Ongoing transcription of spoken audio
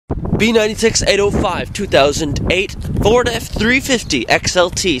B96805 2008 Ford F350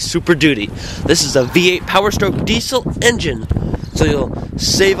 XLT Super Duty. This is a V8 Power Stroke diesel engine, so you'll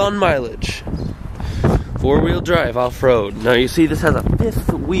save on mileage. Four-wheel drive off-road. Now you see this has a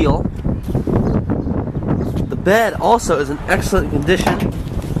fifth wheel. The bed also is in excellent condition.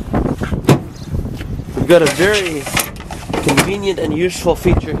 We've got a very convenient and useful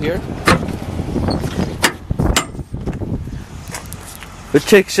feature here, which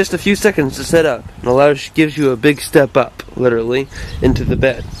takes just a few seconds to set up and gives you a big step up, literally, into the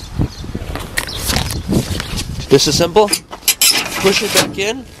bed. Disassemble, push it back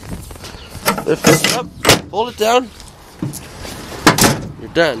in, lift this up, hold it down,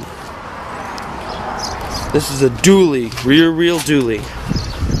 you're done. This is a dually, rear wheel dually.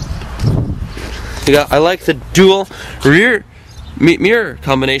 I like the dual rear mirror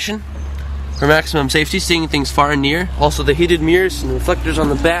combination for maximum safety, seeing things far and near. Also, the heated mirrors and reflectors on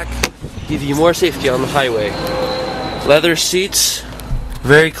the back give you more safety on the highway. Leather seats,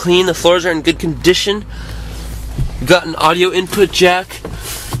 very clean. The floors are in good condition. You've got an audio input jack.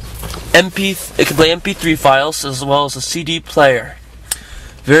 It can play MP3 files as well as a CD player.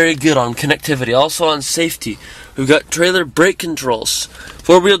 Very good on connectivity. Also on safety, we've got trailer brake controls,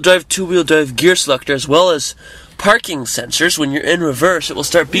 four-wheel drive, two-wheel drive gear selector, as well as parking sensors. When you're in reverse, it will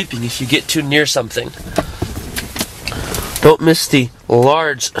start beeping if you get too near something. Don't miss the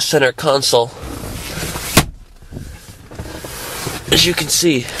large center console. As you can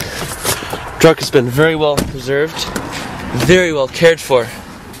see, the truck has been very well preserved, very well cared for.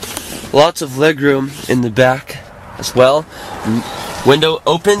 Lots of legroom in the back as well. Window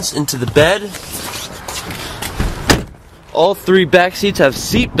opens into the bed. All three back seats have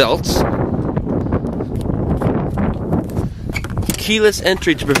seat belts. Keyless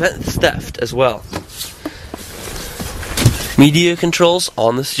entry to prevent theft as well. Media controls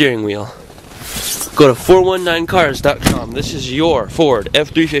on the steering wheel. Go to 419cars.com. This is your Ford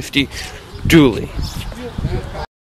F350 Dually.